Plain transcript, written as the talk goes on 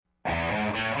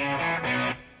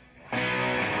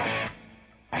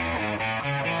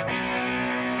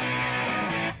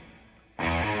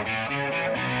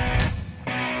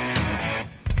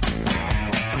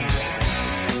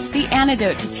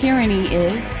antidote to tyranny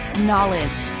is knowledge,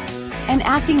 and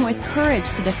acting with courage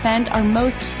to defend our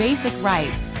most basic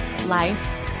rights,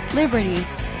 life, liberty,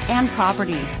 and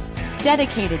property,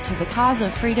 dedicated to the cause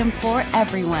of freedom for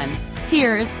everyone.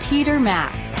 Here's Peter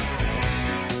Mack.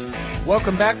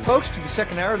 Welcome back, folks, to the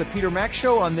second hour of the Peter Mack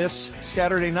Show on this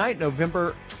Saturday night,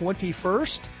 November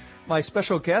 21st. My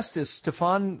special guest is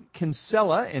Stefan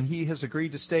Kinsella, and he has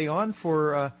agreed to stay on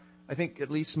for, I think, at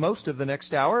least most of the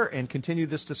next hour and continue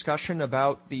this discussion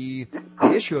about the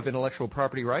issue of intellectual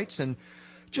property rights. And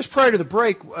just prior to the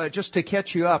break, just to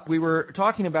catch you up, we were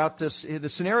talking about this. The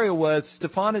scenario was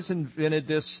Stefan has invented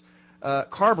this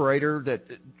carburetor that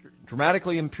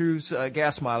dramatically improves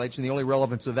gas mileage, and the only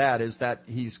relevance of that is that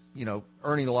he's,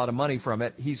 earning a lot of money from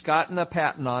it. He's gotten a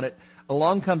patent on it.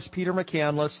 Along comes Peter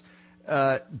McCandless,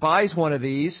 buys one of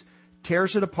these,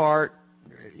 tears it apart,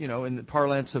 in the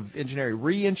parlance of engineering,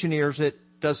 re-engineers it,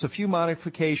 does a few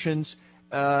modifications,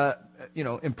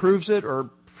 improves it,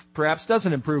 or perhaps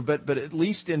doesn't improve, but at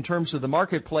least in terms of the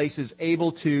marketplace is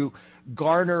able to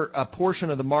garner a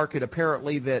portion of the market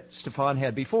apparently that Stefan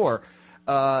had before.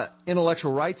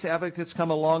 Intellectual rights advocates come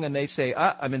along and they say,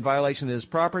 I'm in violation of his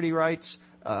property rights,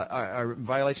 I'm in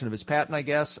violation of his patent, I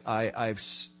guess. I've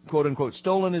quote unquote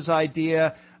stolen his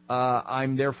idea.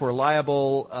 I'm therefore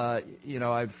liable,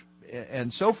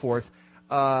 and so forth.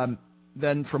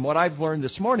 Then from what I've learned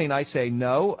this morning, I say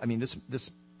no. I mean,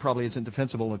 this probably isn't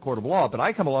defensible in a court of law, but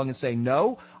I come along and say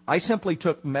no. I simply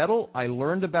took metal. I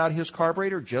learned about his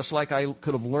carburetor just like I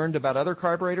could have learned about other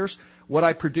carburetors. What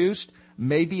I produced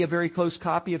may be a very close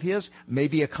copy of his,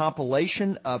 maybe a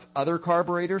compilation of other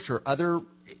carburetors or other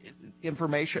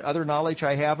information, other knowledge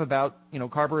I have about,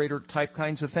 carburetor type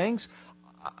kinds of things.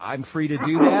 I'm free to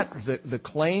do that. The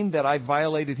claim that I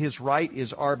violated his right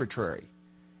is arbitrary.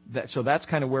 So that's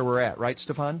kind of where we're at, right,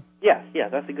 Stefan? Yes,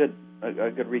 that's a good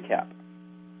recap.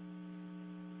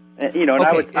 And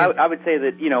Okay, I would say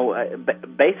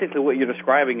that basically what you're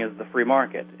describing is the free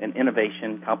market and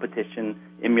innovation, competition,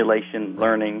 emulation,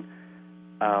 learning.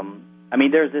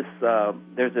 There's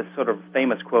this sort of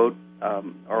famous quote,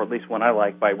 or at least one I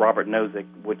like, by Robert Nozick,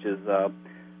 which is that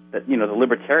the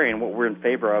libertarian, what we're in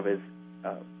favor of is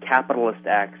capitalist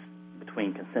acts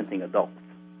between consenting adults,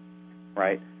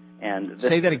 right? And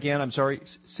say that again. I'm sorry.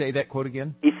 Say that quote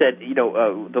again. He said,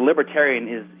 the libertarian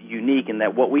is unique in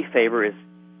that what we favor is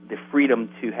the freedom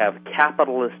to have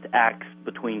capitalist acts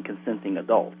between consenting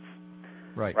adults,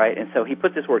 right? And so he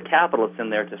put this word capitalist in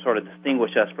there to sort of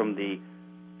distinguish us from the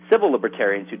civil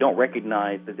libertarians who don't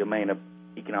recognize the domain of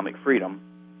economic freedom,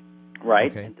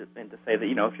 right? Okay. And to say that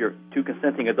if you're two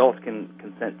consenting adults can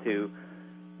consent to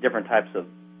different types of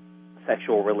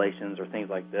sexual relations or things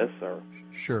like this, or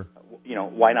sure,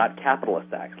 why not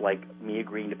capitalist acts like me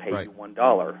agreeing to pay right. you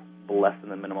 $1 less than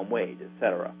the minimum wage,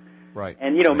 etc. Right.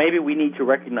 And right. maybe we need to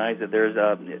recognize that there's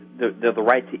the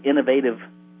right to innovative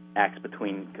acts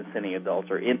between consenting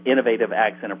adults or innovative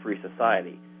acts in a free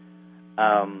society.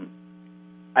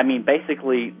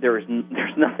 Basically, there's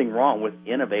nothing wrong with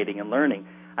innovating and learning.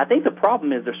 I think the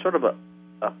problem is there's sort of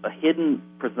a hidden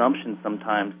presumption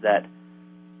sometimes that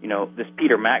this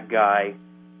Peter Mack guy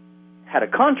had a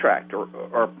contract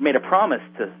or made a promise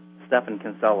to Stefan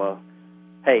Kinsella,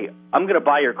 hey, I'm going to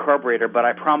buy your carburetor, but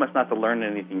I promise not to learn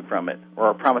anything from it, or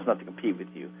I promise not to compete with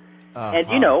you. Uh-huh.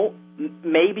 And,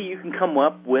 maybe you can come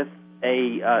up with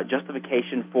a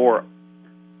justification for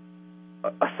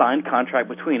a signed contract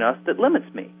between us that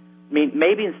limits me.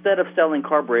 Maybe instead of selling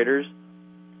carburetors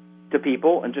to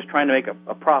people and just trying to make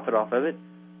a profit off of it,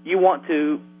 you want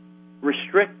to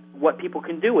restrict what people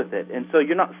can do with it. And so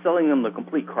you're not selling them the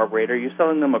complete carburetor. You're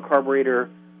selling them a carburetor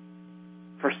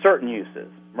for certain uses,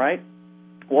 right?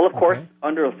 Well, of course,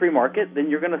 under a free market, then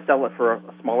you're going to sell it for a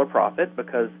smaller profit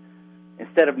because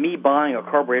instead of me buying a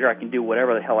carburetor I can do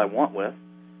whatever the hell I want with,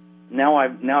 now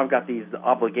I've got these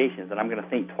obligations, and I'm going to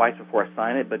think twice before I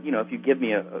sign it. But, if you give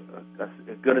me a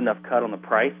good enough cut on the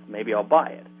price, maybe I'll buy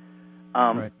it.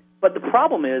 Right. But the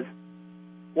problem is,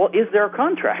 well, is there a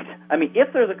contract?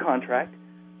 If there's a contract,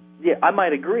 yeah, I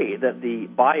might agree that the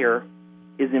buyer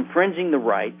is infringing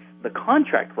the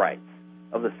contract rights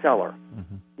of the seller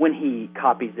when he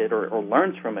copies it or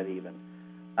learns from it even.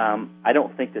 I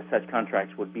don't think that such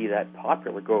contracts would be that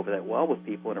popular, go over that well with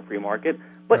people in a free market.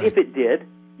 But right. If it did,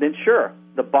 then sure,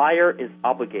 the buyer is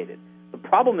obligated. The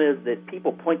problem is that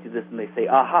people point to this and they say,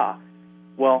 aha,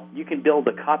 well, you can build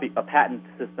a patent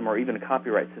system or even a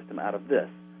copyright system out of this.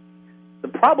 The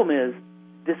problem is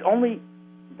this only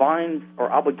binds or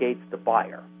obligates the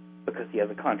buyer because he has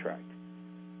a contract.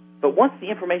 But once the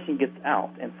information gets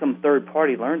out and some third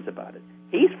party learns about it,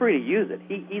 he's free to use it.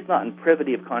 He's not in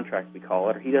privity of contract, we call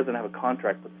it, or he doesn't have a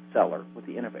contract with the seller, with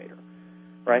the innovator.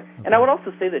 right? Okay. And I would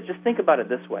also say that just think about it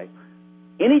this way.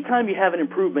 Anytime you have an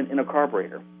improvement in a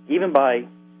carburetor, even by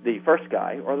the first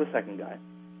guy or the second guy,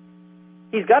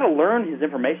 he's got to learn his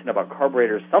information about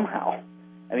carburetors somehow.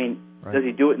 I mean, right. Does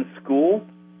he do it in school,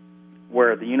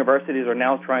 where the universities are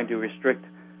now trying to restrict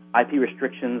IP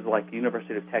restrictions like the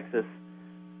University of Texas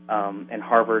and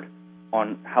Harvard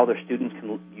on how their students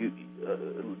can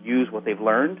use what they've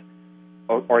learned?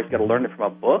 Or he's got to learn it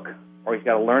from a book, or he's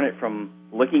got to learn it from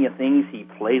looking at things he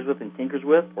plays with and tinkers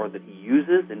with, or that he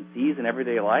uses and sees in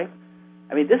everyday life.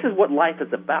 I mean, this is what life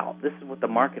is about. This is what the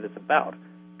market is about.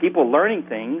 People learning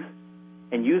things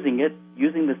and using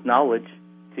this knowledge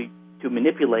to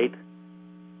manipulate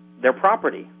their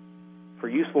property for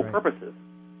useful right. purposes.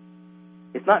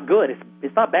 It's not good.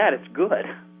 It's not bad. It's good.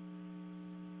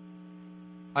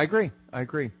 I agree.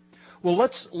 Well,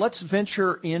 let's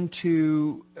venture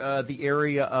into the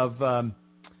area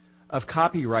of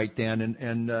copyright then,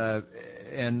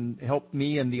 and help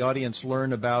me and the audience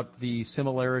learn about the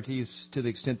similarities, to the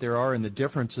extent there are, and the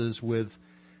differences with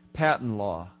patent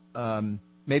law.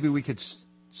 Maybe we could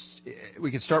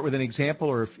start with an example,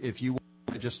 or if you want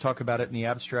to just talk about it in the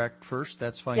abstract first,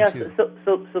 that's fine too.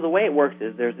 So the way it works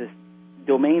is there's this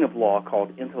domain of law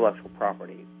called intellectual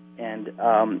property, and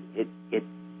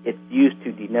it's used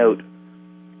to denote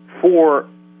 4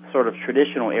 sort of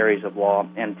traditional areas of law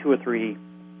and 2 or 3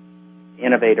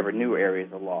 innovative or new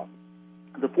areas of law.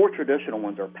 The 4 traditional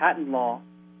ones are patent law,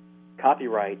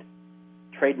 copyright,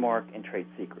 trademark, and trade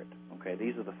secret. Okay,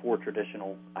 these are the 4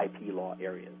 traditional IP law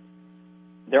areas.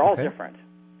 They're all different.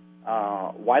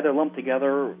 Why they're lumped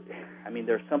together, I mean,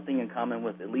 there's something in common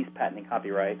with at least patent and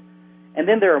copyright. And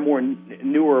then there are more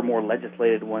newer, more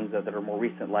legislated ones that are more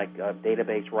recent, like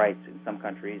database rights in some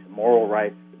countries, moral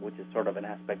rights, which is sort of an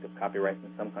aspect of copyright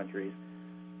in some countries,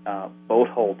 boat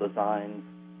hole designs,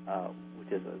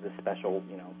 which is a special,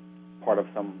 part of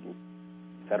some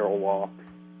federal law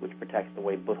which protects the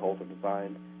way boat holes are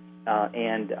designed,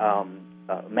 and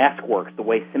mask works, the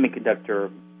way semiconductor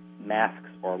masks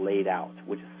are laid out,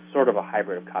 which is sort of a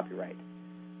hybrid of copyright.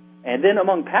 And then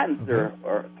among patents, there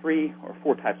are 3 or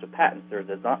 4 types of patents. There's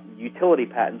the utility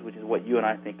patents, which is what you and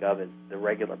I think of as the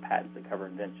regular patents that cover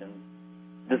inventions.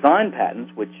 Design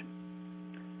patents, which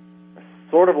are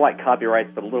sort of like copyrights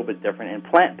but a little bit different. And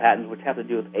plant patents, which have to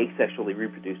do with asexually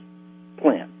reproduced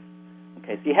plants.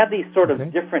 Okay, so you have these sort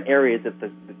of different areas that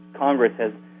the Congress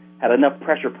has had enough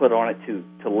pressure put on it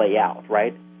to lay out,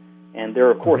 right? And there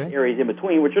are, of course, areas in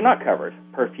between which are not covered,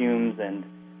 perfumes and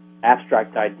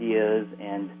abstract ideas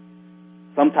and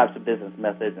some types of business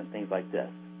methods and things like this.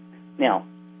 Now,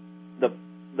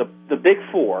 the big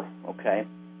 4, okay,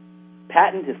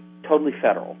 patent is totally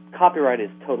federal. Copyright is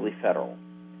totally federal.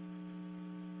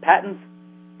 Patents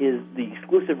is the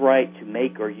exclusive right to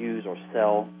make or use or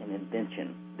sell an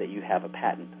invention that you have a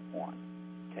patent on.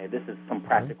 Okay, this is some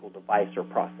practical device or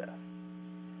process.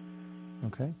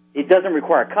 Okay. It doesn't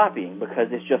require copying because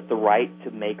it's just the right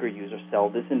to make or use or sell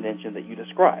this invention that you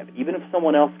describe. Even if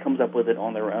someone else comes up with it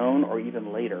on their own or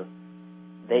even later,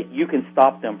 you can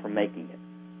stop them from making it.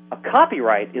 A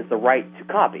copyright is the right to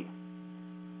copy,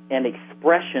 an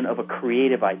expression of a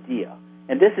creative idea.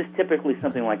 And this is typically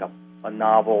something like a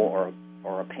novel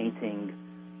or a painting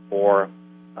or,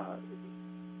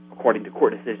 according to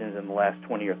court decisions in the last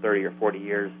 20 or 30 or 40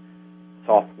 years,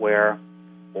 software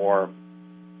or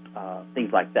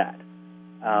things like that.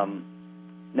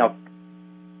 Now,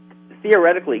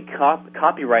 theoretically,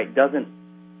 copyright doesn't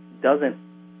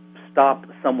stop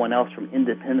someone else from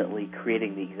independently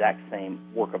creating the exact same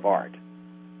work of art.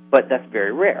 But that's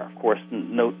very rare. Of course,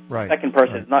 no second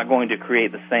person is not going to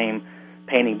create the same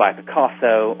painting by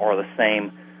Picasso or the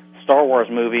same Star Wars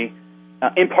movie,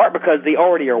 in part because they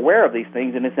already are aware of these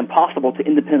things, and it's impossible to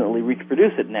independently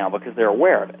reproduce it now because they're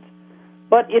aware of it.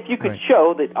 But if you could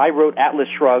show that I wrote Atlas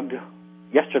Shrugged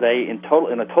yesterday in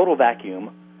a total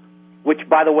vacuum, which,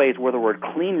 by the way, is where the word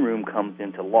clean room comes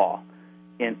into law.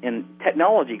 In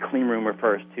technology, clean room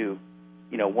refers to,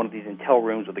 one of these Intel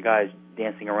rooms with the guys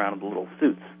dancing around in the little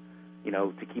suits,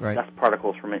 to keep dust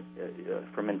particles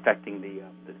from infecting the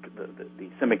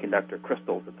semiconductor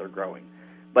crystals that they're growing.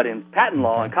 But in patent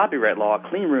law and copyright law, a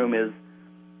clean room is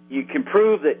you can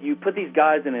prove that you put these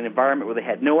guys in an environment where they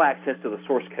had no access to the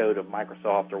source code of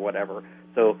Microsoft or whatever.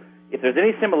 So if there's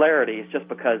any similarity, it's just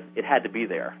because it had to be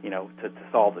there, to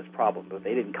solve this problem, but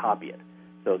they didn't copy it.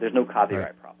 So there's no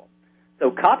copyright problem.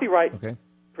 So copyright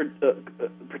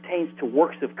pertains to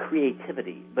works of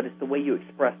creativity, but it's the way you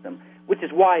express them, which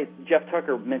is why Jeff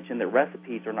Tucker mentioned that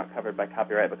recipes are not covered by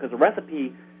copyright, because a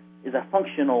recipe is a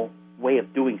functional way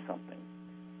of doing something.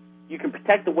 You can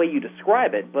protect the way you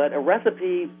describe it, but a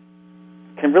recipe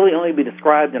can really only be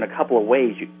described in a couple of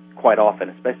ways quite often,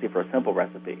 especially for a simple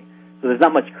recipe. So there's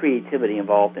not much creativity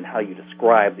involved in how you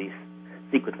describe these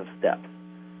sequence of steps.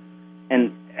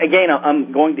 And again,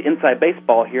 I'm going to inside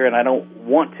baseball here, and I don't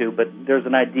want to, but there's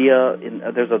an idea,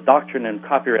 there's a doctrine in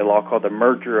copyright law called the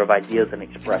merger of ideas and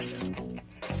expressions.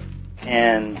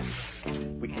 And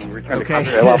we can return to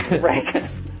copyright law for the break.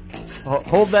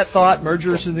 Hold that thought,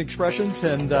 mergers and expressions,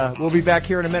 and we'll be back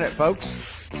here in a minute, folks.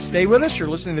 Stay with us. You're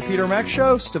listening to the Peter Mack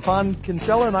Show. Stefan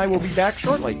Kinsella and I will be back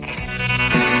shortly.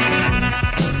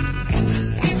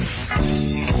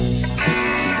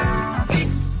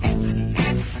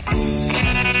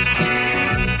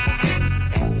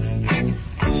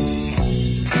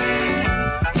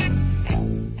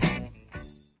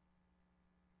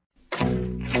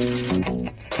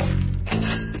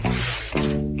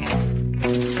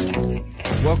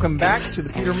 Welcome back to the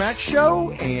Peter Mack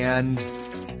Show, and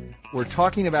we're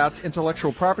talking about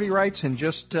intellectual property rights. And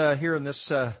just here in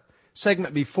this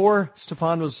segment before,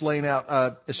 Stefan was laying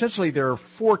out, essentially there are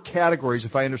four categories,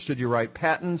 if I understood you right: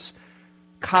 patents,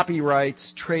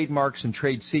 copyrights, trademarks, and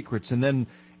trade secrets. And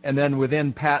then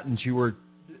within patents, you were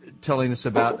telling us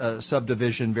about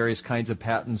subdivision, various kinds of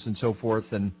patents, and so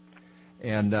forth. And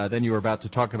then you were about to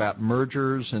talk about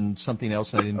mergers and something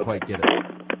else, and I didn't quite get it.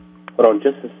 Hold on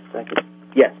just a second.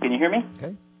 Yes, can you hear me?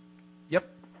 Okay. Yep.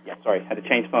 Yeah, sorry, had to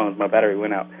change phones. My battery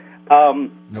went out.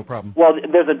 No problem. Well,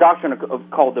 there's a doctrine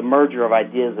called the merger of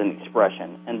ideas and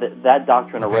expression, and that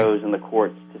doctrine arose in the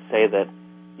courts to say that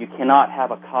you cannot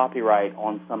have a copyright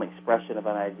on some expression of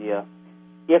an idea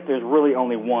if there's really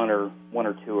only one or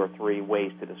two or three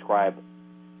ways to describe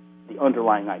the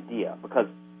underlying idea. Because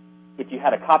if you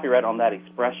had a copyright on that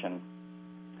expression,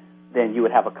 then you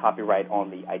would have a copyright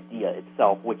on the idea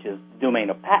itself, which is the domain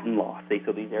of patent law. See,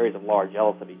 so these areas of law are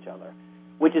jealous of each other,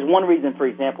 which is one reason, for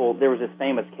example, there was this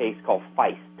famous case called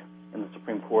Feist in the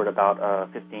Supreme Court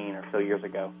about 15 or so years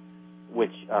ago,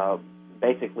 which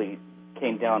basically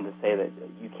came down to say that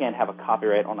you can't have a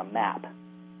copyright on a map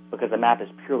because a map is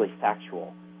purely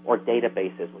factual, or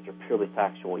databases, which are purely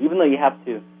factual, even though you have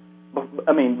to.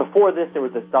 I mean, before this, there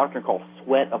was this doctrine called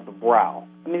sweat of the brow.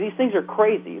 I mean, these things are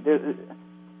crazy.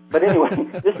 But anyway,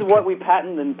 this is what we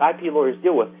patent and IP lawyers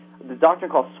deal with. The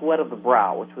doctrine called sweat of the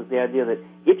brow, which was the idea that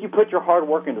if you put your hard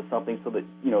work into something so that,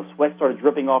 sweat started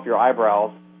dripping off your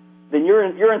eyebrows, then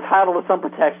you're entitled to some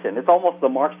protection. It's almost the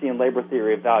Marxian labor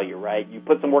theory of value, right? You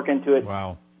put some work into it.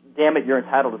 Wow. Damn it, you're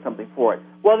entitled to something for it.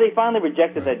 Well, they finally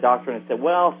rejected that doctrine and said,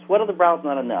 well, sweat of the brow is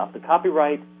not enough. The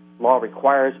copyright law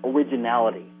requires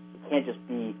originality. It can't just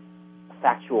be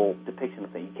factual depiction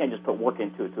of things. You can't just put work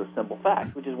into it to assemble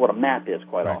facts, which is what a map is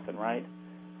quite often, right?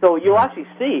 So you'll actually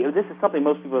see, this is something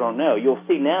most people don't know, you'll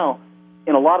see now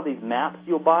in a lot of these maps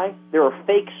you'll buy, there are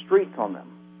fake streets on them,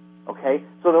 okay?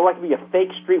 So there like to be a fake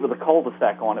street with a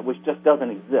cul-de-sac on it, which just doesn't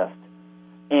exist.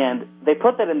 And they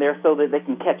put that in there so that they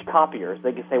can catch copiers.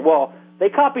 They can say, well, they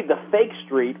copied the fake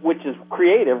street, which is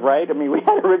creative, right? I mean, we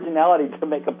had originality to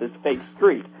make up this fake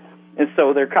street. And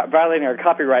so they're violating our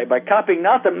copyright by copying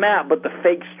not the map, but the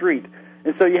fake street.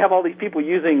 And so you have all these people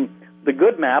using the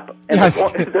good map, and they're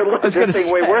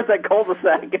saying, wait, where's that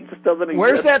cul-de-sac? It just doesn't exist.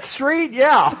 Where's that street?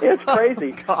 Yeah. It's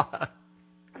crazy. Oh,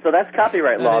 so that's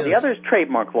copyright law. That the other is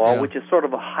trademark law, which is sort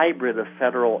of a hybrid of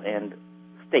federal and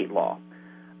state law.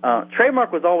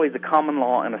 Trademark was always a common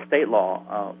law and a state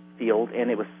law field, and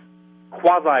it was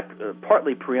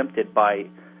partly preempted by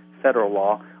federal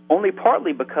law, only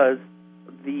partly because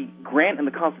the grant in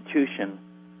the Constitution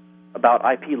about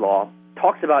IP law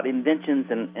talks about inventions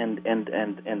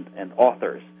and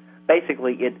authors.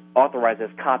 Basically, it authorizes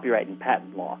copyright and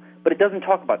patent law, but it doesn't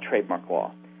talk about trademark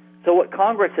law. So what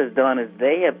Congress has done is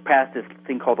they have passed this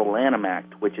thing called the Lanham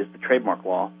Act, which is the trademark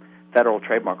law, federal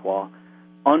trademark law,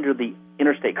 under the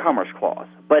Interstate Commerce Clause,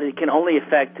 but it can only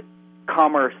affect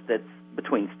commerce that's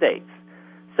between states.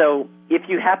 So if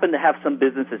you happen to have some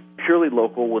business that's purely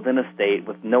local within a state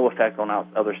with no effect on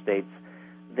other states,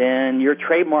 then your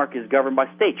trademark is governed by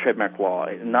state trademark law,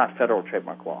 not federal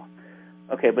trademark law.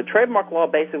 Okay, but trademark law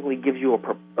basically gives you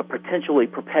a potentially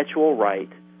perpetual right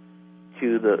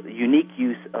to the unique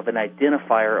use of an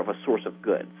identifier of a source of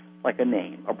goods, like a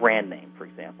name, a brand name, for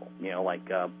example, like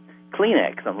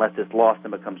Kleenex, unless it's lost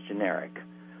and becomes generic.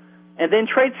 And then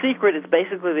trade secret is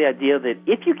basically the idea that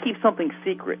if you keep something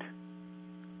secret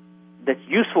that's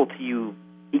useful to you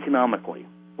economically,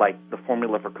 like the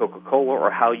formula for Coca-Cola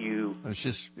or how you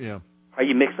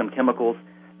mix some chemicals,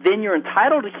 then you're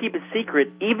entitled to keep it secret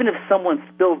even if someone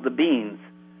spills the beans,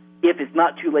 if it's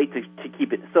not too late to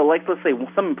keep it. So let's say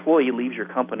some employee leaves your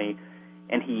company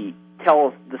and he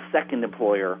tells the second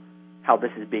employer how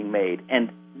this is being made,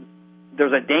 and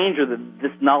there's a danger that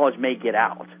this knowledge may get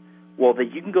out. Well,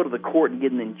 that you can go to the court and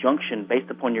get an injunction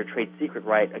based upon your trade secret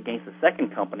right against the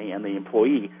second company and the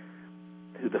employee,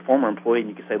 the former employee, and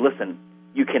you can say, listen,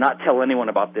 you cannot tell anyone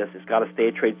about this. It's got to stay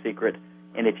a trade secret,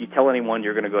 and if you tell anyone,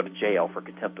 you're going to go to jail for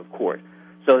contempt of court.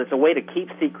 So it's a way to keep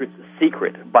secrets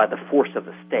secret by the force of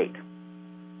the state.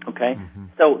 Okay? Mm-hmm.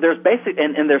 So there's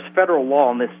and there's federal law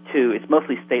on this too. It's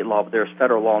mostly state law, but there's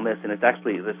federal law on this, and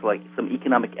there's like some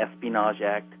Economic Espionage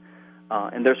Act,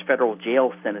 and there's federal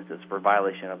jail sentences for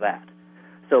violation of that.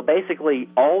 So basically,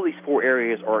 all these four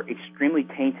areas are extremely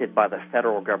tainted by the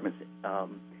federal government's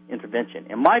intervention.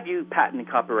 In my view, patent and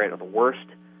copyright are the worst,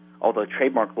 although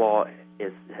trademark law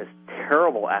has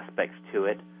terrible aspects to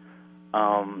it.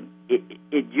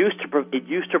 It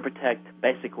used to protect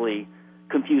basically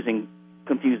confusing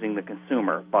the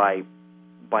consumer by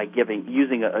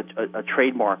using a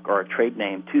trademark or a trade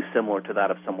name too similar to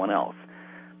that of someone else.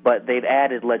 But they've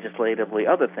added legislatively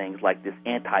other things like this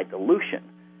anti-dilution,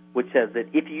 which says that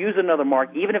if you use another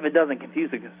mark, even if it doesn't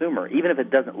confuse the consumer, even if it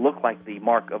doesn't look like the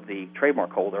mark of the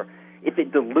trademark holder, if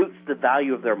it dilutes the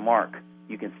value of their mark,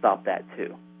 you can stop that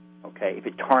too. Okay, if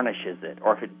it tarnishes it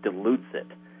or if it dilutes it.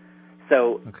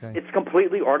 So It's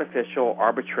completely artificial,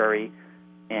 arbitrary,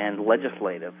 and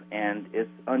legislative, and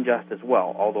it's unjust as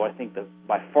well, although I think that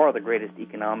by far the greatest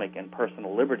economic and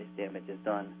personal liberty damage is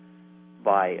done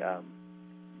by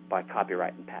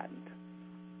copyright and patent.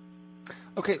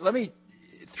 Okay, let me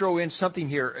throw in something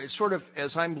here. Sort of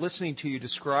as I'm listening to you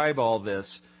describe all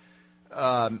this,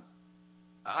 I'm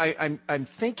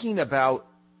thinking about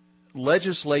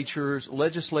legislators,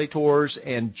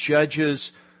 and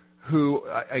judges who,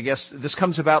 I guess this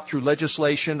comes about through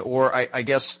legislation, or I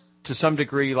guess to some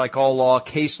degree, like all law,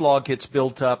 case law gets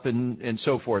built up and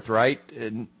so forth, right?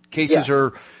 And cases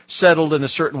are settled in a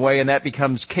certain way, and that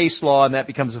becomes case law, and that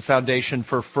becomes a foundation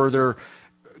for further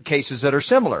cases that are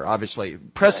similar. Obviously,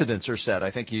 precedents are set.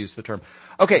 I think you used the term.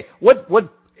 Okay, what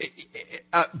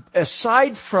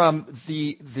aside from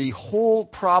the whole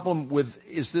problem with,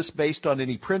 is this based on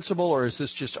any principle or is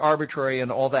this just arbitrary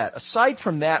and all that? Aside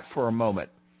from that for a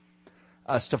moment,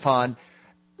 Stefan,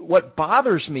 what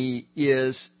bothers me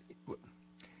is,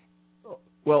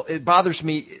 well, it bothers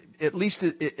me at least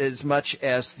as much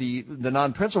as the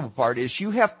non-principle part is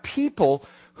you have people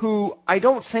who I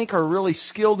don't think are really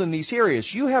skilled in these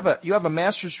areas. You have a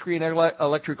master's degree in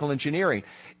electrical engineering.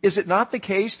 Is it not the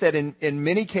case that in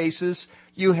many cases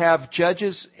you have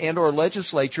judges and or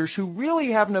legislatures who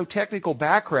really have no technical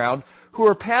background, who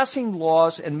are passing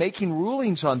laws and making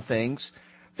rulings on things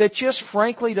that just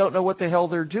frankly don't know what the hell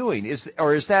they're doing? Is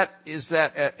that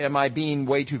am I being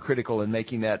way too critical in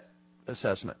making that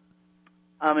assessment?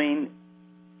 I mean,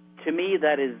 to me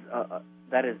that is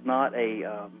not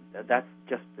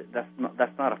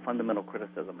that's not a fundamental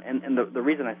criticism. And the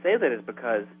reason I say that is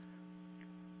because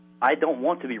I don't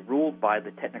want to be ruled by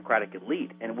the technocratic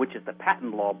elite, and which is the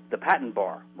patent law, the patent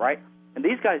bar, right? And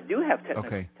these guys do have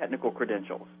technical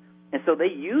credentials, and so they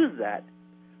use that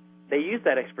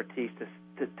expertise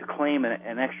to claim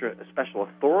an extra special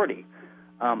authority.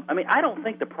 I mean, I don't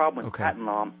think the problem with patent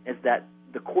law is that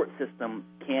the court system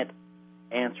can't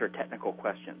answer technical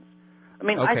questions. I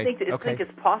mean, I think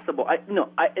it's possible.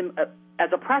 As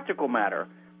a practical matter,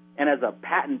 and as a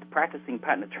practicing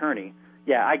patent attorney,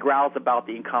 I grouse about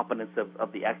the incompetence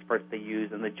of the experts they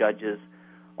use and the judges,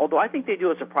 although I think they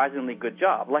do a surprisingly good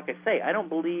job. Like I say, I don't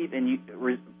believe in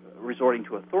resorting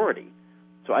to authority,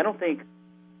 so I don't think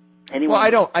anyone...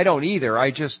 Well, I don't either.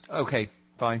 I just... Okay,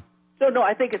 fine. So, no,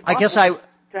 I think it's possible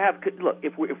to have... Look,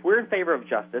 if we're in favor of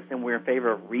justice and we're in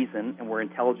favor of reason and we're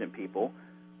intelligent people,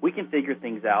 we can figure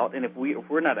things out, and if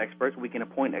we're not experts, we can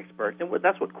appoint experts, and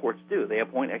that's what courts do. They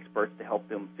appoint experts to help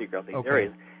them figure out these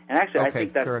areas. And actually, I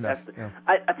think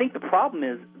I think the problem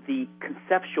is the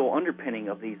conceptual underpinning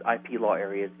of these IP law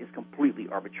areas is completely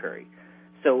arbitrary.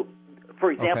 So,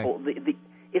 for example,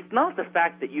 it's not the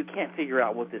fact that you can't figure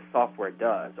out what this software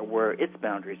does or where its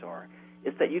boundaries are.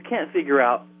 It's that you can't figure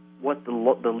out what the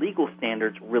legal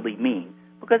standards really mean,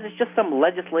 because it's just some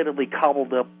legislatively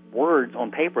cobbled up words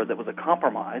on paper that was a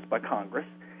compromise by Congress,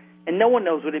 and no one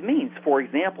knows what it means. For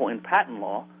example, in patent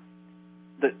law,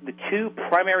 the two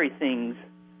primary things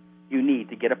you need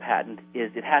to get a patent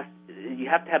is you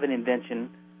have to have an invention.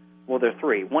 Well, there are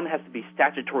three. One has to be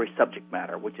statutory subject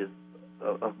matter, which is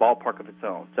a ballpark of its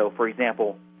own. So, for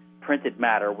example, printed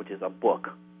matter, which is a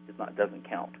book, doesn't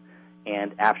count,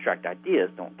 and abstract ideas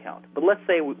don't count. But let's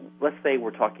say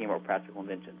we're talking about practical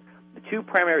inventions. The two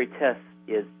primary tests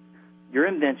is your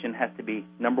invention has to be,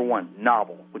 number one,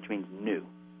 novel, which means new,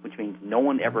 which means no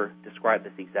one ever described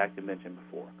this exact invention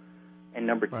before. And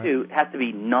number two, it has to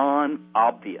be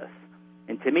non-obvious.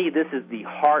 And to me, this is the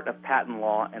heart of patent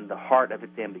law and the heart of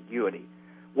its ambiguity.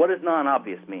 What does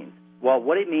non-obvious mean? Well,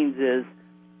 what it means is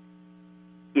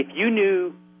if you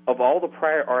knew of all the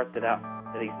prior art that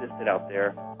existed out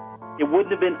there, it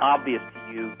wouldn't have been obvious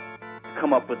to you to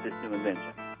come up with this new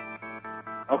invention.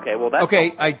 Okay, well, that's...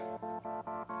 Okay,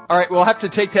 all right, we'll have to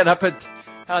take that up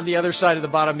on the other side of the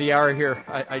bottom of the hour here.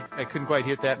 I couldn't quite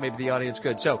hear that. Maybe the audience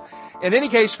could. So, in any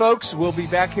case, folks, we'll be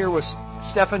back here with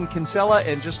Stefan Kinsella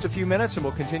in just a few minutes, and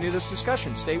we'll continue this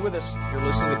discussion. Stay with us. You're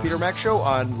listening to the Peter Mack Show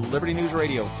on Liberty News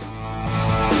Radio.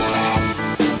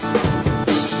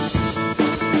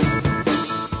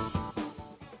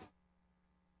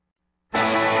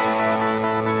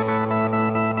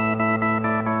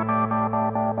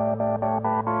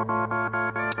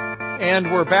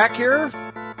 And we're back here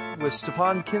with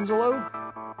Stefan Kinsella.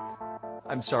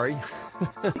 I'm sorry.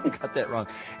 Got that wrong.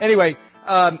 Anyway,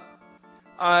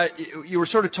 you were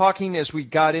sort of talking as we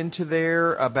got into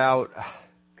there about...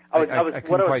 I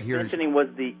couldn't quite hear. What I was mentioning was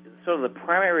the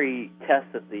primary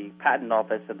test that the patent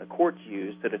office and the courts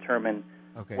use to determine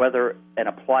whether an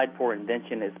applied-for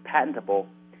invention is patentable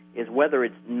is whether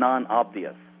it's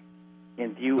non-obvious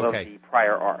in view of the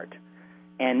prior art.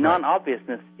 And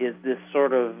non-obviousness is this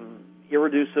sort of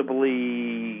irreducible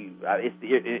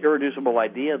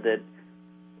idea that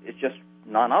it's just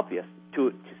non-obvious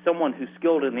to someone who's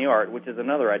skilled in the art, which is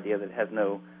another idea that has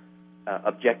no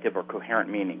objective or coherent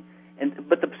meaning.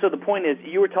 So the point is,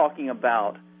 you were talking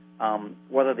about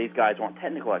whether these guys aren't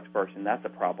technical experts, and that's a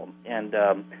problem. And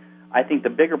I think the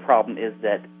bigger problem is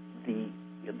that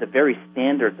the very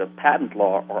standards of patent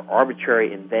law are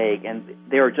arbitrary and vague, and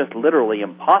they are just literally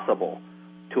impossible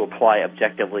to apply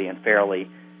objectively and fairly.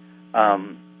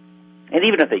 And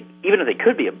even if they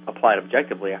could be applied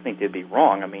objectively, I think they'd be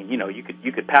wrong. I mean,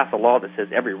 you could pass a law that says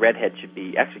every redhead should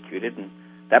be executed, and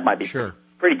that might be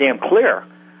pretty damn clear,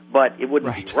 but it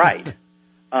wouldn't be right.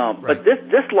 But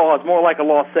this law is more like a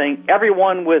law saying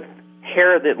everyone with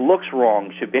hair that looks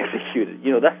wrong should be executed.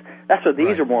 That's what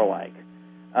these are more like.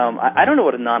 I don't know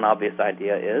what a non-obvious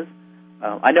idea is.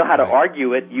 I know how to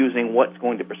argue it using what's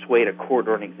going to persuade a court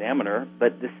or an examiner,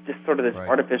 but this just sort of this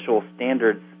artificial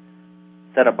standards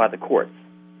set up by the courts.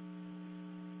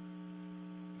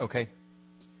 Okay.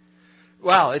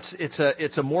 Wow, it's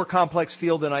a more complex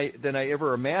field than I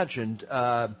ever imagined.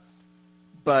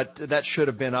 But that should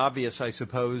have been obvious, I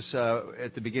suppose,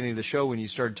 at the beginning of the show when you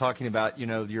started talking about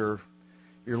your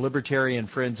libertarian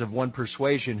friends of one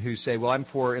persuasion who say, well, I'm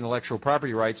for intellectual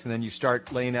property rights, and then you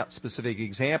start laying out specific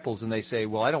examples, and they say,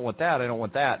 well, I don't want that,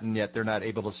 and yet they're not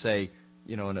able to say,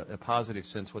 in a positive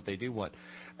sense, what they do want.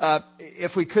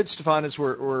 If we could, Stefan, as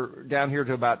we're down here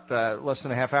to about less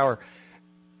than a half hour,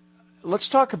 let's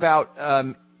talk about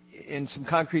in some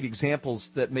concrete examples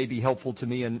that may be helpful to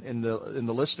me and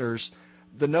the listeners,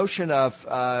 the notion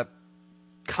of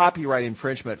copyright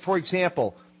infringement. For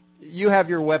example, you have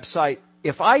your website.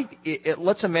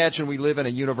 Let's imagine we live in a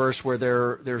universe where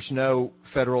there's no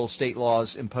federal, state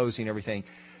laws imposing everything.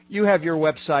 You have your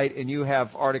website and you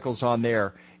have articles on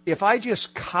there. If I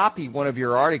just copy one of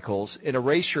your articles and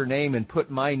erase your name and put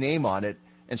my name on it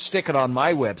and stick it on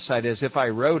my website as if I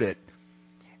wrote it,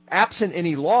 absent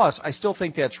any laws, I still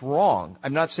think that's wrong.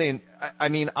 I'm not saying. I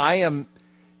don't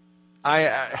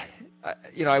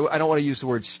want to use the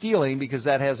word stealing because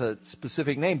that has a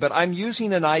specific name, but I'm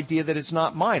using an idea that it's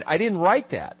not mine. I didn't write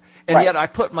that, and yet I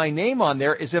put my name on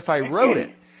there as if I wrote it.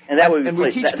 And that would be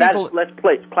we teach people. That's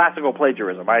classical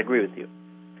plagiarism. I agree with you.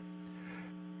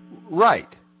 Right.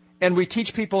 And we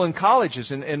teach people in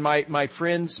colleges, and my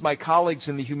friends, my colleagues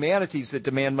in the humanities that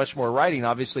demand much more writing,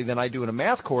 obviously, than I do in a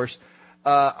math course,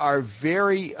 are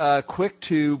very quick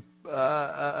to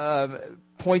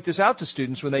point this out to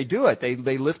students when they do it. They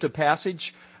lift a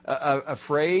passage, a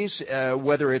phrase,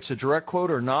 whether it's a direct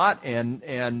quote or not,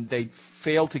 and they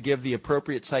fail to give the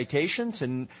appropriate citations,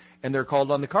 and they're called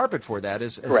on the carpet for that,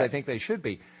 as I think they should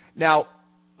be. Now,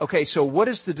 okay, so what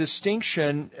is the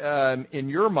distinction in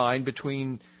your mind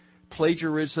between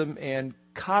plagiarism and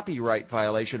copyright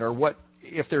violation, or what,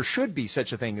 if there should be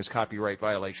such a thing as copyright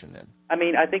violation then?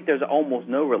 I think there's almost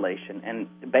no relation, and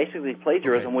basically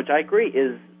plagiarism, which I agree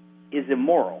is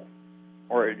immoral,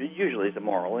 or it usually is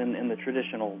immoral in the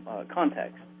traditional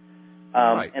context.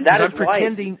 And that is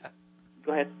pretending.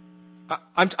 Go ahead.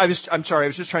 I'm sorry. I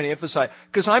was just trying to emphasize,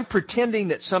 because I'm pretending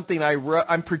that something I wrote.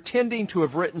 I'm pretending to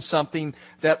have written something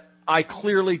that I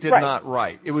clearly did not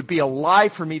write. It would be a lie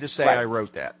for me to say I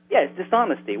wrote that. Yeah, it's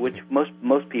dishonesty, which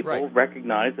most people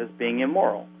recognize as being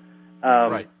immoral.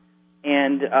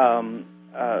 And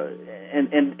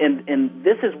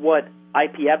this is what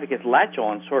IP advocates latch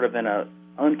on, sort of in a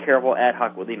uncareful ad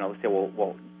hoc. They say,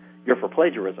 well, you're for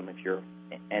plagiarism if you're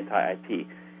anti-IP,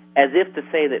 as if to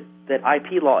say that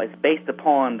IP law is based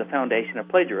upon the foundation of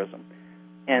plagiarism.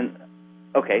 And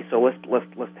okay, so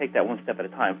let's take that one step at a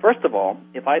time. First of all,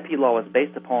 if IP law is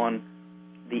based upon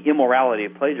the immorality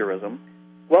of plagiarism,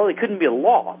 well, it couldn't be a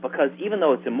law, because even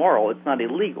though it's immoral, it's not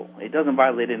illegal. It doesn't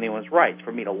violate anyone's rights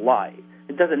for me to lie.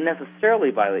 It doesn't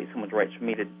necessarily violate someone's rights for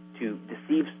me to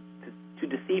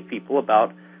deceive people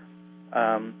about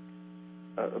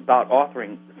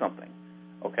authoring something.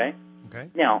 Okay. Okay.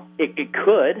 Now, it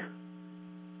could,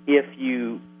 if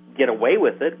you get away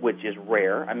with it, which is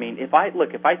rare. I mean,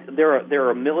 there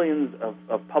are millions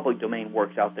of public domain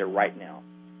works out there right now.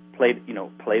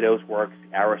 Plato's works,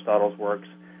 Aristotle's works,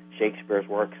 Shakespeare's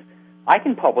works. I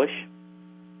can publish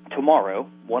tomorrow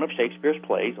one of Shakespeare's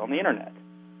plays on the internet.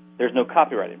 There's no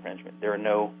copyright infringement. There's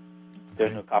no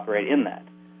copyright in that.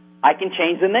 I can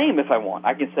change the name if I want.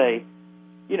 I can say,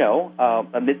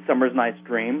 A Midsummer Night's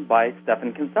Dream by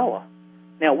Stephen Kinsella.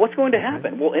 Now, what's going to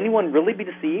happen? Will anyone really be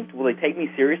deceived? Will they take me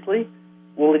seriously?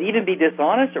 Will it even be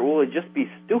dishonest, or will it just be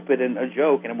stupid and a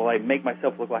joke, and will I make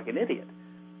myself look like an idiot?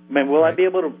 I mean, will I be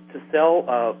able to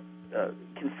sell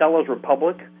Kinsella's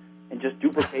Republic and just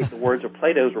duplicate the words of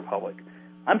Plato's Republic?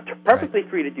 I'm perfectly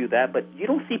free to do that, but you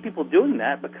don't see people doing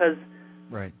that because,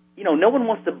 no one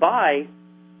wants to buy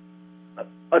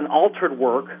an altered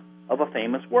work of a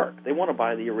famous work. They want to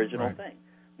buy the original thing.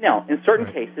 Now, in certain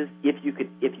cases, if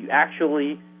you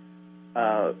actually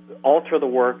alter the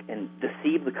work and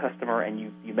deceive the customer, and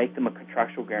you make them a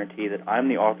contractual guarantee that I'm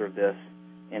the author of this,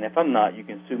 and if I'm not, you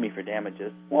can sue me for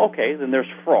damages. Well, okay, then there's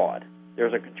fraud.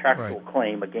 There's a contractual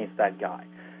claim against that guy,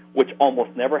 which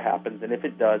almost never happens, and if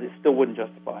it does, it still wouldn't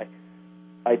justify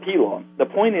IP law. The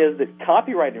point is that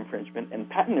copyright infringement and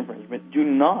patent infringement do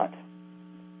not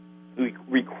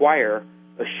require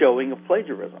a showing of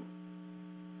plagiarism.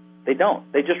 They don't.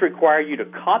 They just require you to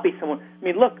copy someone. I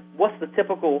mean, look, who's the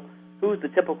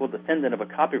typical defendant of a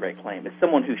copyright claim? It's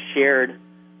someone who shared,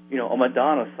 a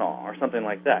Madonna song or something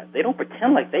like that. They don't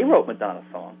pretend like they wrote Madonna's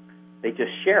song. They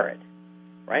just share it,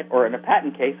 right? Or in a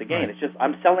patent case, again, it's just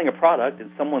I'm selling a product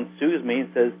and someone sues me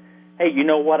and says, hey, you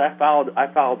know what? I filed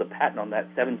a patent on that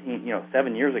 7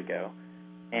 years ago,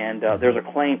 and there's a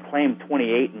claim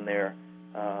 28 in there.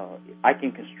 I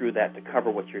can construe that to cover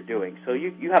what you're doing. So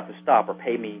you have to stop or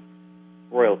pay me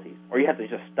royalties, or you have to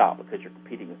just stop because you're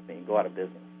competing with me and go out of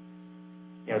business.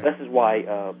 This is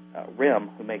why RIM,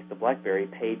 who makes the BlackBerry,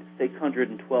 paid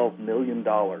 $612 million,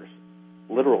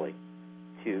 literally,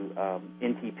 to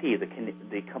NTP,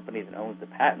 the company that owns the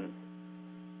patents,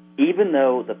 even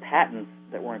though the patents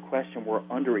that were in question were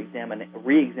under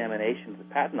re-examination of the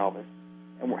Patent Office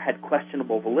and had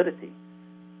questionable validity,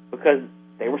 because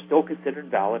they were still considered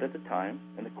valid at the time,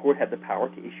 and the court had the power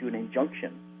to issue an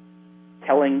injunction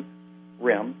telling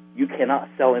RIM, you cannot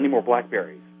sell any more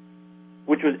BlackBerries,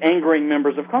 which was angering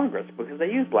members of Congress because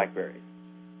they use BlackBerries.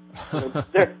 So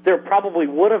there probably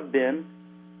would have been,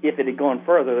 if it had gone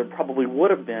further, the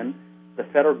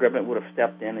federal government would have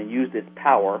stepped in and used its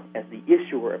power as the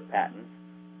issuer of patents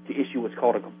to issue what's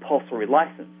called a compulsory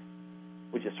license,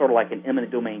 which is sort of like an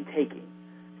eminent domain taking.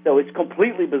 So it's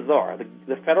completely bizarre.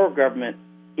 The federal government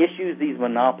issues these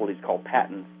monopolies called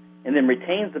patents and then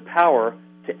retains the power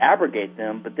to abrogate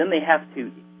them, but then they have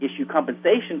to issue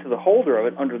compensation to the holder of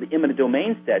it under the eminent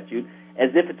domain statute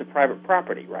as if it's a private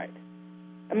property right.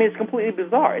 I mean, it's completely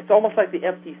bizarre. It's almost like the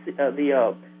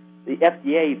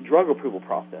FDA drug approval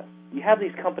process. You have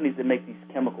these companies that make these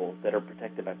chemicals that are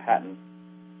protected by patents,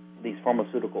 these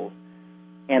pharmaceuticals,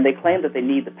 and they claim that they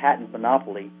need the patent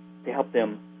monopoly to help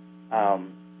them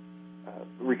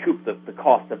recoup the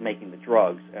cost of making the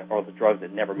drugs, or the drugs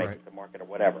that never make it to the market or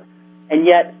whatever. And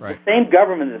yet, the same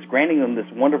government that's granting them this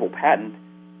wonderful patent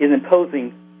is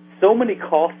imposing so many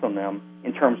costs on them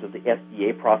in terms of the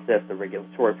FDA process, the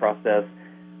regulatory process,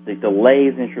 the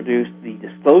delays introduced, the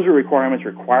disclosure requirements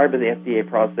required by the FDA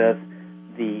process,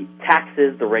 the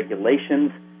taxes, the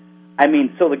regulations. I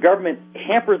mean, so the government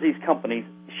hampers these companies,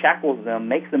 shackles them,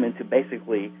 makes them into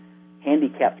basically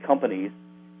handicapped companies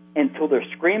until they're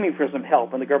screaming for some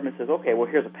help, and the government says, okay, well,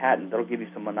 here's a patent that'll give you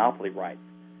some monopoly rights.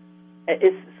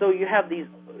 So you have these.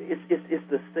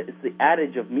 It's the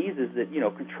adage of Mises that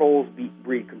controls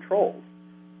breed controls.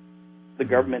 The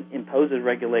government imposes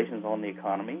regulations on the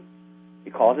economy.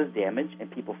 It causes damage, and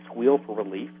people squeal for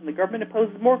relief, and the government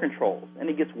imposes more controls, and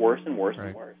it gets worse and worse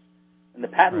and worse. And the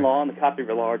patent law and the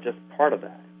copyright law are just part of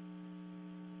that.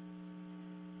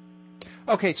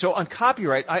 Okay, so on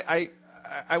copyright, I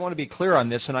want to be clear on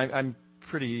this, and I'm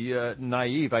pretty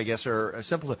naive, I guess, or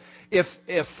simple. If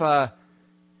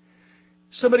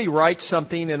somebody writes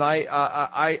something and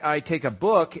I take a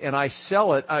book and I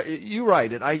sell it. You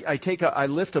write it. I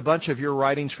lift a bunch of your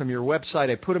writings from your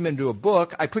website. I put them into a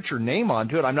book. I put your name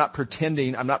onto it. I'm not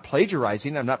pretending. I'm not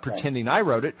plagiarizing. I'm not pretending I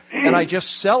wrote it. And I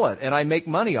just sell it and I make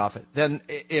money off it. Then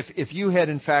if you had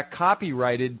in fact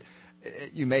copyrighted,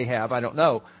 you may have, I don't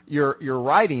know, your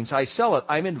writings, I sell it,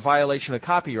 I'm in violation of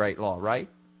copyright law, right?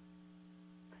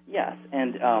 Yes,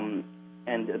 and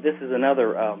this is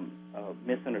another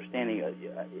misunderstanding.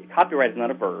 Copyright is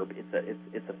not a verb.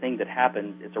 It's a thing that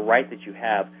happens. It's a right that you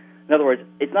have. In other words,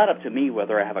 it's not up to me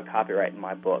whether I have a copyright in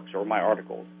my books or my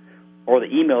articles or the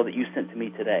email that you sent to me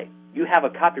today. You have a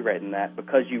copyright in that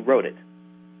because you wrote it.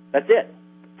 That's it.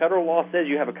 Federal law says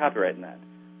you have a copyright in that.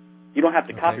 You don't have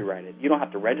to copyright it. You don't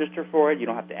have to register for it. You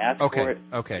don't have to ask for it.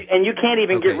 Okay. And you can't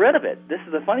even get rid of it. This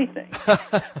is the funny thing.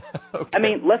 I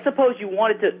mean, let's suppose you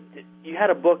had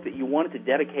a book that you wanted to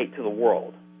dedicate to the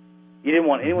world. You didn't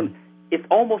want anyone. It's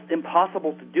almost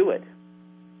impossible to do it.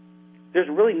 There's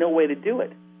really no way to do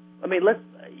it. I mean,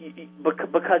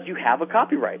 because you have a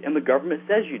copyright, and the government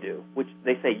says you do, which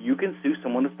they say you can sue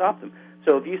someone to stop them.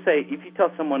 So if you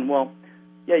tell someone, well,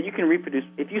 yeah, you can reproduce.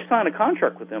 If you sign a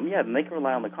contract with them, yeah, then they can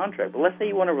rely on the contract. But let's say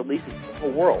you want to release it to the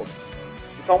whole world.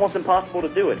 It's almost impossible to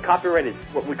do it. Copyright is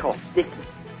what we call sticky.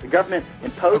 The government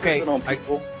imposes it on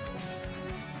people.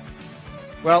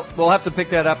 Well, we'll have to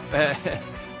pick that up.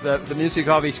 The music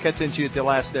always gets into you at the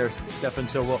last there, Stefan.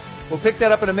 So we'll pick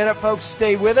that up in a minute, folks.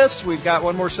 Stay with us. We've got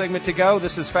one more segment to go.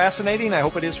 This is fascinating. I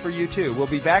hope it is for you, too. We'll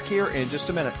be back here in just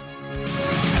a minute.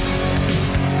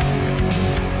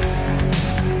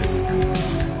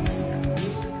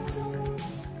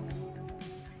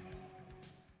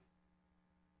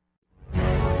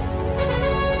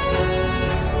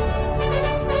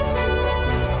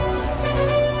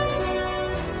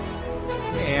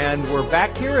 And we're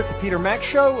back here at the Peter Mack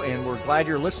Show, and we're glad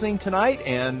you're listening tonight.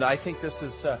 And I think this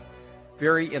is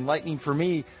very enlightening for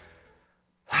me.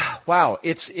 Wow,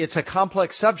 it's a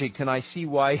complex subject, and I see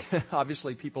why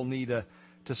obviously people need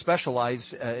to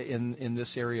specialize in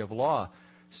this area of law,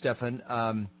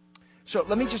 Stefan. So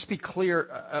let me just be clear.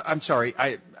 I'm sorry.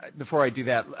 Before I do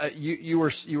that, you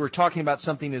were talking about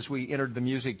something as we entered the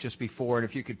music just before, and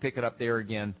if you could pick it up there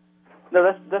again. No,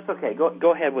 that's okay.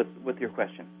 Go ahead with your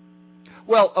question.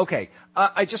 Well, okay.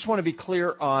 I just want to be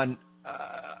clear on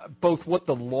both what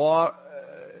the law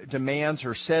demands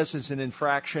or says is an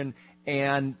infraction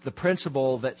and the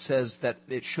principle that says that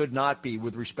it should not be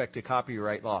with respect to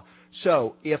copyright law.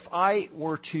 So if I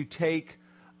were to take,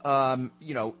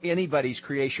 anybody's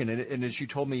creation, and as you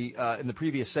told me in the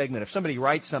previous segment, if somebody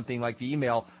writes something like the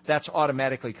email, that's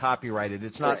automatically copyrighted.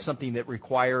 It's not something that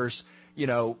requires,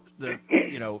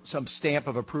 some stamp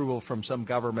of approval from some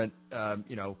government,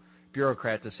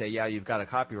 bureaucrat to say, yeah, you've got to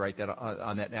copyright that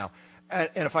on that now. And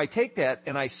if I take that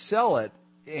and I sell it,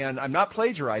 and I'm not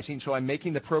plagiarizing, so I'm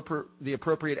making the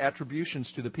appropriate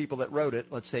attributions to the people that wrote it,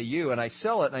 let's say you, and I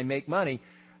sell it and I make money,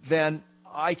 then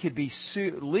I could be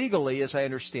sued legally, as I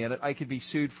understand it, I could be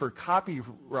sued for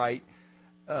copyright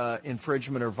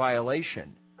infringement or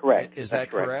violation. Correct. Is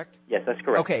that correct? Yes, that's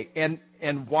correct. Okay,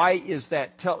 and why is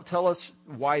that? Tell us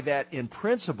why that in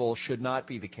principle should not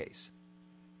be the case.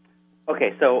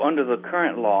 Okay, so under the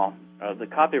current law, the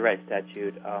copyright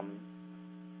statute,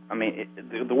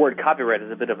 the word copyright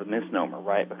is a bit of a misnomer,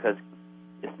 right? Because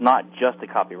it's not just a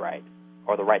copyright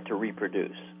or the right to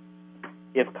reproduce.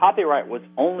 If copyright was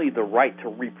only the right to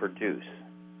reproduce,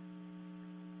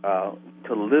 to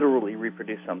literally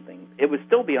reproduce something, it would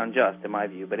still be unjust in my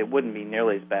view, but it wouldn't be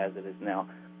nearly as bad as it is now.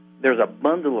 There's a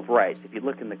bundle of rights. If you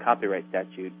look in the copyright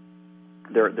statute,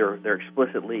 they're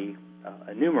explicitly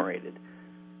enumerated.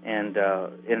 And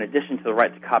in addition to the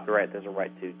right to copyright, there's a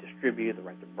right to distribute, the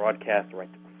right to broadcast, the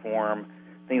right to perform,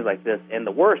 things like this. And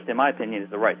the worst, in my opinion, is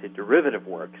the right to derivative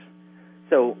works.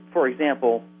 So, for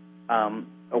example,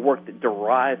 a work that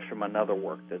derives from another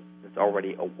work that's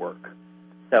already a work.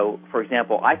 So, for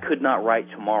example, I could not write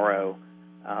tomorrow.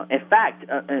 In fact,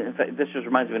 this just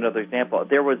reminds me of another example.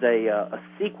 There was a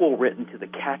sequel written to The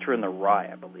Catcher in the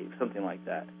Rye, I believe, something like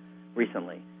that,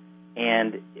 recently.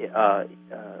 And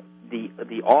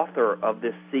the author of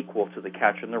this sequel to The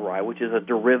Catcher in the Rye, which is a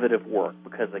derivative work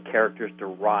because the characters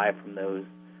derive from those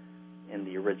in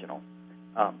the original,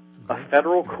 a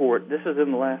federal court, this is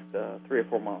in the last 3 or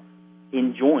 4 months,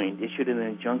 issued an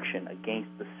injunction against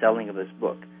the selling of this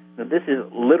book. Now, this is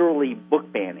literally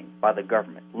book banning by the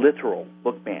government, literal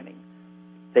book banning.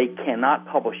 They cannot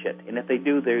publish it, and if they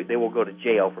do, they will go to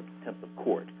jail for contempt of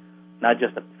court, not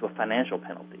just a financial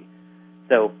penalty.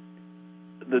 So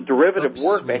the derivative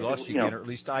work, basically, we lost you again, or at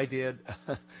least I did.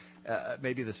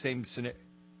 Maybe the same scenario.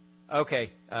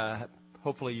 Okay,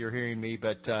 hopefully you're hearing me,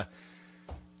 but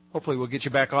hopefully we'll get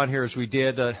you back on here as we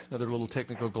did. Another little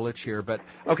technical glitch here. But,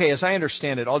 okay, as I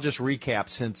understand it, I'll just recap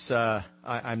since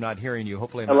I'm not hearing you.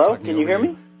 Hopefully I'm not talking over you. Hello? Can you hear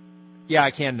me? Yeah,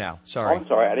 I can now. Sorry. Oh, I'm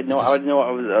sorry. I didn't know.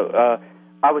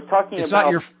 I was talking it's about...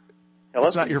 Not your, Hello?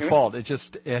 It's not your fault.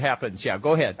 It happens. Yeah,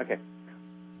 go ahead. Okay.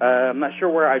 I'm not sure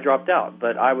where I dropped out,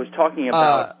 but I was talking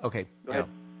about... Okay. Go ahead.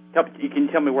 You can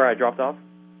tell me where I dropped off?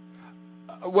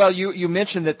 Well, you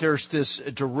mentioned that there's this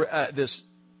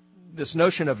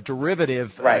notion of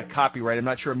derivative copyright. I'm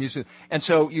not sure I'm using it. And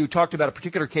so you talked about a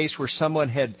particular case where someone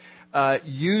had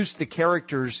used the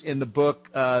characters in the book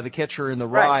The Catcher in the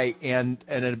Rye, and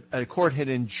a court had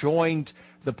enjoined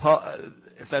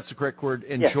if that's the correct word,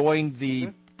 enjoined the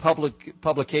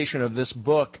publication of this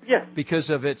book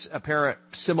because of its apparent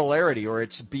similarity, or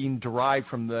it's being derived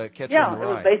from The Catcher in the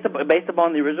Rye. Yeah, it was based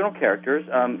upon the original characters.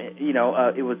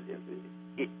 It was...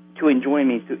 To enjoin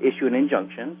means to issue an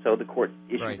injunction, so the court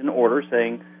issues an order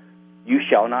saying, you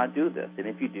shall not do this, and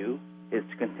if you do, it's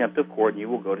contempt of court and you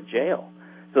will go to jail.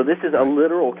 So this is a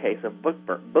literal case of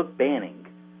book banning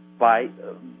by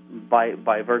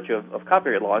virtue of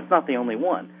copyright law. It's not the only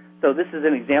one. So this is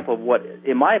an example of what,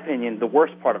 in my opinion, the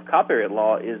worst part of copyright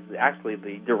law is actually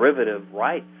the derivative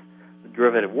rights, the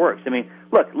derivative works. I mean,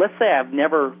 look, let's say I've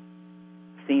never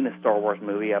seen a Star Wars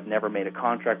movie. I've never made a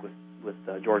contract with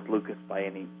George Lucas by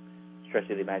any stretch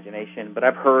of the imagination, but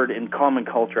I've heard in common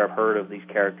culture, I've heard of these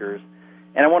characters,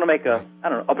 and I want to make a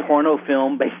porno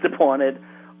film based upon it,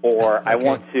 or I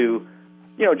want to,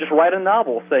 just write a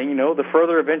novel saying, the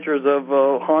further adventures of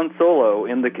Han Solo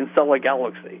in the Kinsella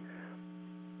Galaxy.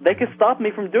 They can stop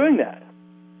me from doing that.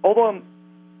 Although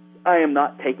I am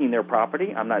not taking their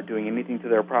property, I'm not doing anything to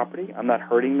their property, I'm not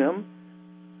hurting them,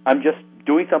 I'm just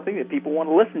doing something that people want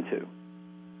to listen to.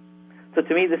 So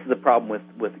to me, this is the problem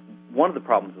with one of the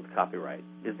problems with copyright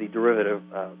is the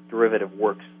derivative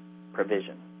works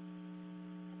provision.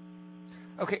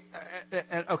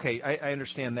 Okay, I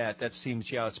understand that. That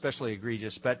seems especially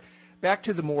egregious. But back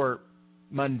to the more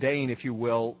mundane, if you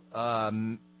will,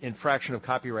 infraction of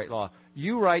copyright law.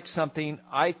 You write something,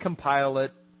 I compile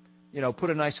it, put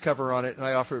a nice cover on it, and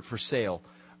I offer it for sale.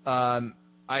 As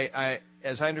I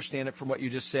understand it from what you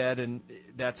just said, and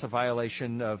that's a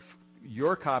violation of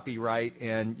your copyright,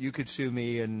 and you could sue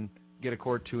me and get a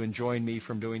court to enjoin me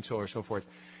from doing so or so forth.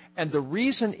 And the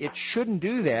reason it shouldn't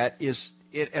do that is,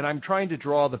 and I'm trying to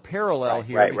draw the parallel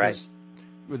here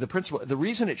with the principle. The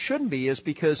reason it shouldn't be is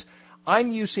because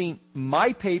I'm using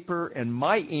my paper and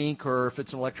my ink, or if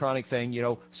it's an electronic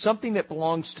thing, something that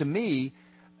belongs to me.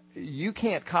 You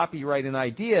can't copyright an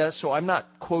idea, so I'm not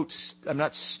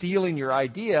stealing your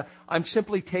idea. I'm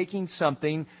simply taking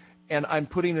something and I'm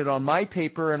putting it on my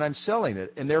paper and I'm selling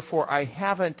it. And therefore, I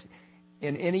haven't,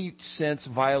 in any sense,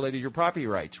 violated your property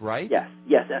rights, right? Yes.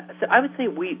 So I would say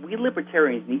we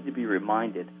libertarians need to be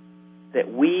reminded that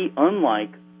we,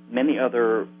 unlike many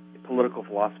other political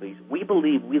philosophies, we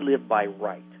believe we live by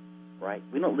right?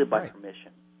 We don't live by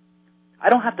permission. I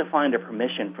don't have to find a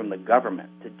permission from the government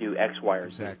to do X, Y,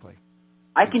 or Z. Exactly.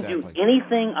 I can do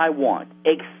anything I want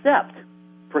except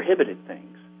prohibited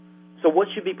things. So what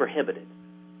should be prohibited?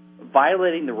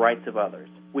 Violating the rights of others,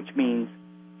 which means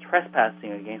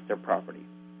trespassing against their property,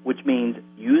 which means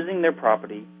using their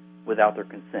property without their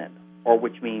consent, or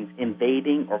which means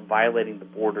invading or violating the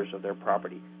borders of their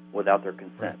property without their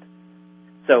consent.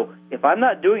 So if I'm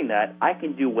not doing that, I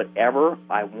can do whatever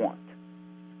I want.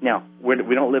 Now, we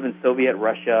don't live in Soviet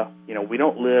Russia. We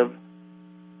don't live,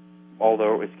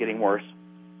 although it's getting worse,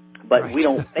 but we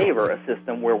don't favor a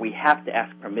system where we have to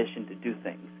ask permission to do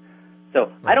things.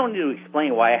 So I don't need to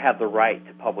explain why I have the right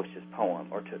to publish this poem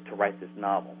or to write this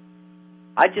novel.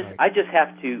 I just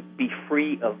have to be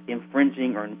free of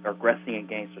infringing or aggressing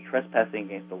against or trespassing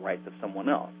against the rights of someone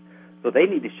else. So they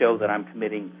need to show that I'm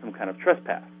committing some kind of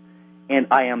trespass. And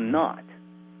I am not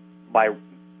by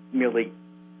merely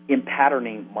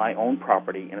patterning my own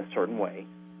property in a certain way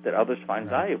that others find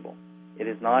valuable. It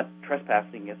is not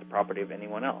trespassing against the property of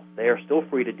anyone else. They are still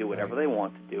free to do whatever they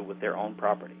want to do with their own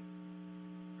property.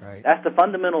 Right. That's the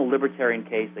fundamental libertarian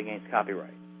case against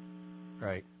copyright.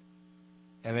 Right.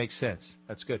 That makes sense.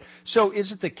 That's good. So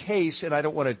is it the case, and I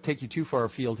don't want to take you too far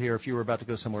afield here if you were about to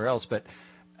go somewhere else, but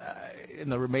in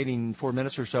the remaining 4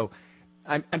 minutes or so,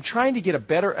 I'm trying to get a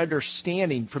better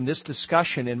understanding from this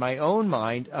discussion in my own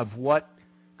mind of what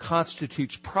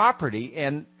constitutes property.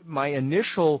 And my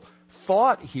initial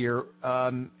thought here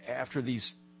after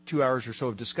these 2 hours or so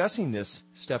of discussing this,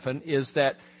 Stefan, is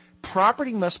that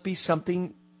property must be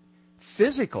something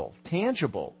physical,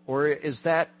 tangible, or is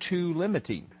that too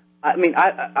limiting? I mean,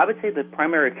 I would say the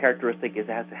primary characteristic is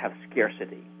it has to have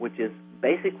scarcity, which is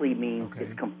basically means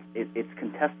it's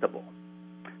contestable,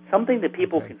 something that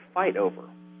people can fight over.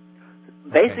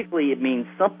 Basically, it means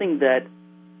something that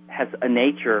has a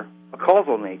nature, a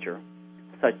causal nature,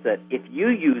 such that if you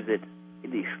use it,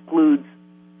 it excludes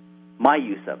my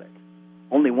use of it.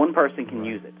 Only one person can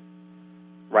use it,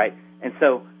 right? And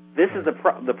so this is the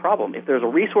problem. If there's a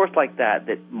resource like that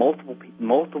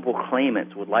multiple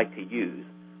claimants would like to use,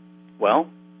 well,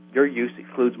 your use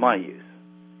excludes my use.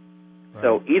 Right.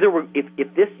 So either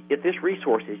if this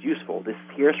resource is useful, this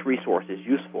scarce resource is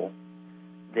useful,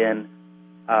 then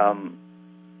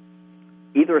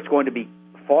either it's going to be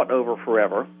fought over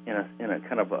forever in a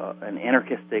kind of an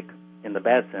anarchistic, in the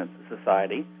bad sense,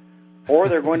 society, or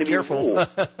they're going to be ruled.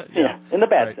 Yeah, in the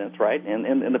bad sense, right? And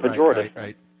in the pejorative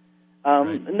sense.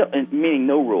 No, meaning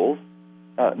no rules,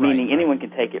 meaning anyone can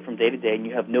take it from day to day, and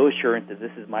you have no assurance that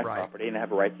this is my property and I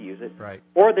have a right to use it. Right.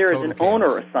 Or there is an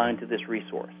owner assigned to this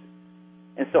resource.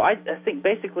 And so I think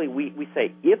basically we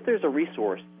say if there's a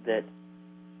resource that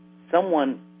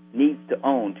someone needs to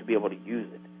own to be able to use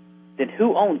it, then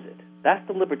who owns it? That's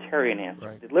the libertarian answer.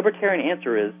 Right. The libertarian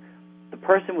answer is the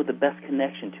person with the best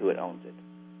connection to it owns it.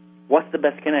 What's the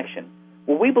best connection?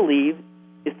 Well, we believe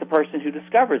it's the person who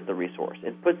discovers the resource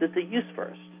and puts it to use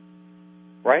first,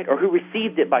 right? Or who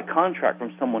received it by contract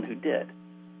from someone who did.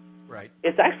 Right.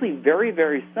 It's actually very,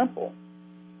 very simple.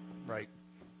 Right.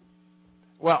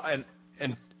 Well,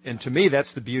 and to me,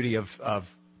 that's the beauty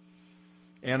of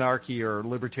anarchy or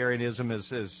libertarianism,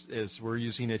 as we're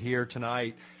using it here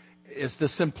tonight, is the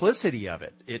simplicity of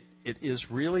it. It is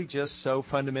really just so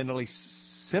fundamentally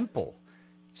simple.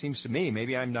 It seems to me,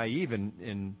 maybe I'm naive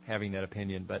in having that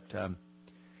opinion, but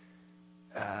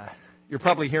you're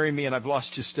probably hearing me, and I've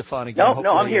lost you, Stefan, again.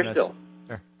 No, I'm here still.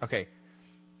 Okay.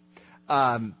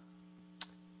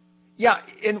 Yeah,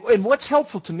 and what's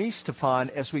helpful to me, Stefan,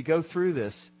 as we go through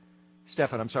this,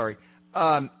 Stefan, I'm sorry,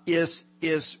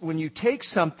 is when you take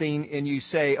something and you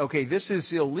say, okay, this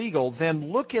is illegal,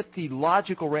 then look at the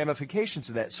logical ramifications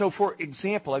of that. So, for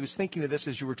example, I was thinking of this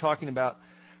as you were talking about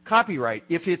copyright.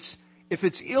 If it's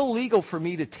illegal for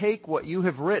me to take what you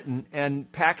have written and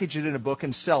package it in a book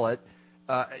and sell it,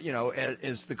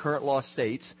 as the current law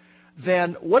states,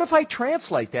 then what if I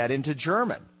translate that into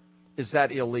German? Is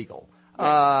that illegal?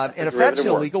 And if that's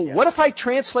illegal, what if I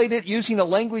translate it using a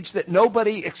language that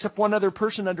nobody except one other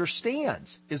person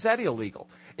understands? Is that illegal?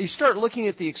 You start looking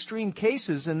at the extreme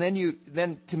cases, and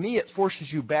then to me it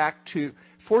forces you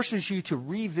to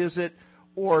revisit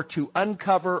or to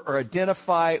uncover or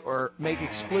identify or make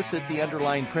explicit the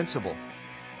underlying principle.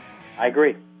 I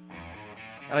agree.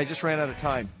 And I just ran out of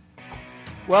time.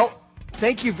 Well,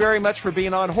 thank you very much for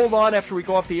being on. Hold on after we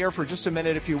go off the air for just a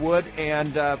minute, if you would.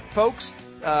 And folks,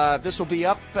 this will be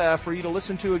up for you to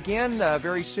listen to again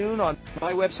very soon on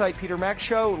my website, Peter Mac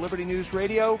Show, Liberty News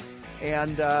Radio,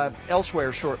 and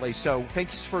elsewhere shortly. So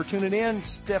thanks for tuning in.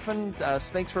 Stefan,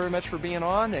 thanks very much for being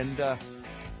on, and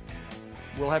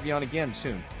we'll have you on again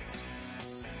soon.